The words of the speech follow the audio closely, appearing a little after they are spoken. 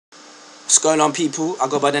What's going on, people? I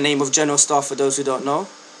go by the name of Genostar for those who don't know.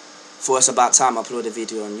 Thought it's about time I upload a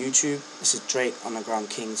video on YouTube. This is Drake Underground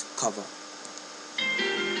King's cover.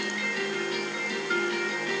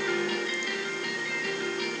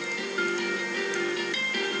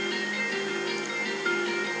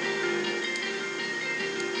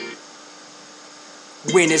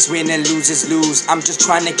 Winners win and losers lose. I'm just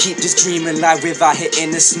trying to keep this dream alive without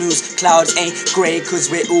hitting the snooze. Clouds ain't grey cause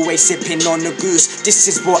we're always sipping on the goose. This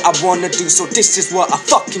is what I wanna do, so this is what I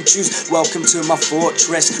fucking choose. Welcome to my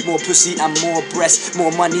fortress. More pussy and more breasts,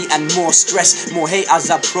 more money and more stress, more hate as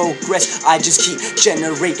I progress. I just keep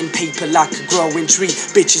generating paper like a growing tree.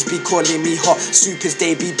 Bitches be calling me hot, supers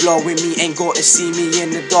they be blowing me. Ain't gotta see me in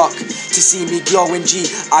the dark to see me glowing. G,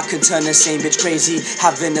 I could turn the same bitch crazy,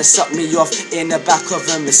 having her suck me off in the back of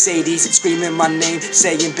a Mercedes, screaming my name,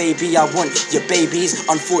 saying baby I want your babies.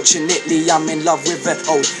 Unfortunately I'm in love with an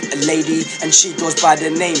old lady, and she goes by the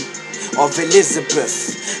name of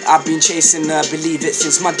Elizabeth. I've been chasing her, believe it,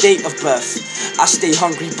 since my date of birth. I stay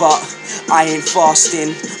hungry but I ain't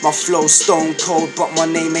fasting. My flow's stone cold but my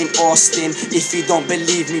name ain't Austin. If you don't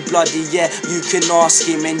believe me, bloody yeah, you can ask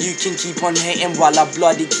him. And you can keep on hating while I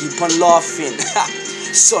bloody keep on laughing.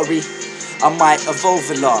 Sorry, I might have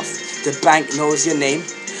overlaughed. The bank knows your name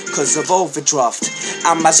cause of overdraft.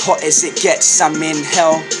 I'm as hot as it gets, I'm in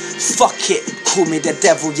hell. Fuck it, call me the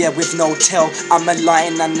devil, yeah, with no tail. I'm a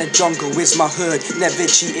lion and the jungle is my hood. Never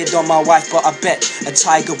cheated on my wife, but I bet a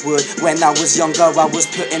tiger would. When I was younger, I was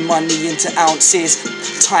putting money into ounces.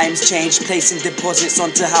 Times changed, placing deposits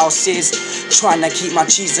onto houses. Trying to keep my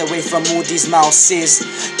cheese away from all these mouses.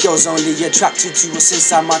 Girls only attracted to what's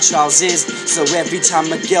inside my trousers. So every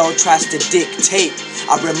time a girl tries to dictate,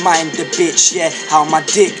 I remind the bitch, yeah, how my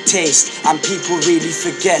dick tastes. And people really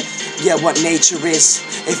forget, yeah, what nature is.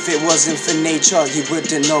 If it wasn't for nature, you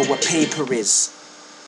wouldn't know what paper is.